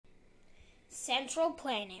Central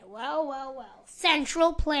Planet. Well.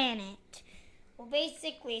 Central Planet. Well,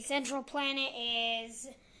 basically, Central Planet is...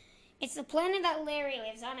 It's the planet that Larry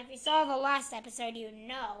lives on. If you saw the last episode, you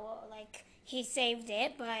know, like, he saved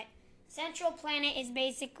it. But Central Planet is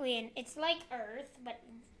basically... It's like Earth, but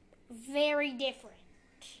very different.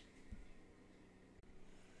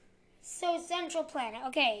 So, Central Planet.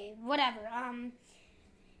 Okay, whatever.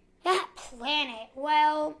 That planet.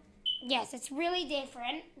 Well, yes, it's really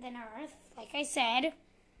different than Earth, like I said.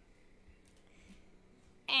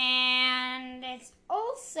 And it's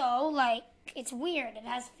also, like, it's weird. It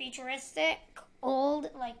has futuristic, old,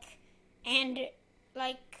 and,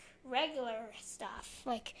 regular stuff,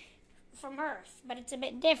 from Earth. But it's a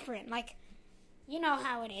bit different. You know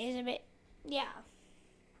how it is, a bit, yeah.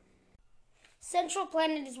 Central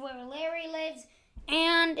Planet is where Larry lives,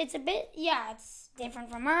 and it's a bit, it's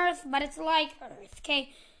different from Earth, but it's like Earth,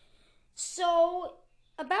 okay? So,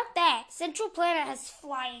 about that, Central Planet has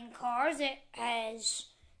flying cars, it has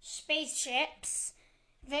spaceships,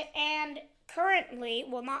 and currently,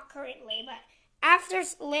 well, not currently, but after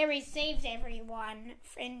Larry saved everyone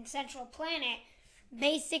in Central Planet,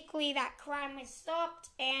 basically that crime was stopped,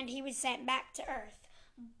 and he was sent back to Earth.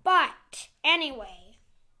 But, anyway,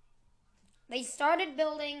 they started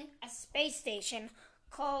building a space station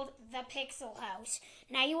called the Pixel House.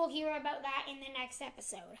 Now you will hear about that in the next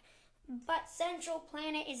episode. But Central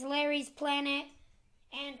Planet is Larry's planet,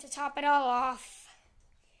 and to top it all off,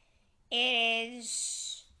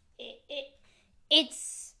 it's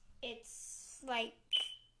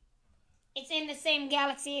in the same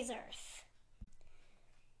galaxy as Earth.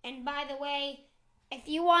 And by the way, if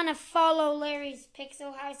you want to follow Larry's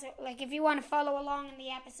Pixel House, if you want to follow along in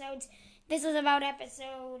the episodes, this is about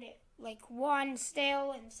episode 1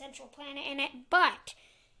 still, and Central Planet in it. But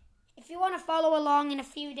if you want to follow along in a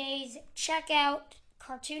few days, check out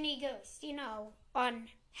Cartoony Ghost, on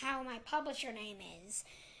how my publisher name is.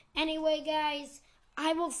 Anyway, guys,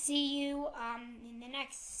 I will see you in the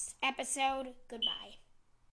next episode. Goodbye.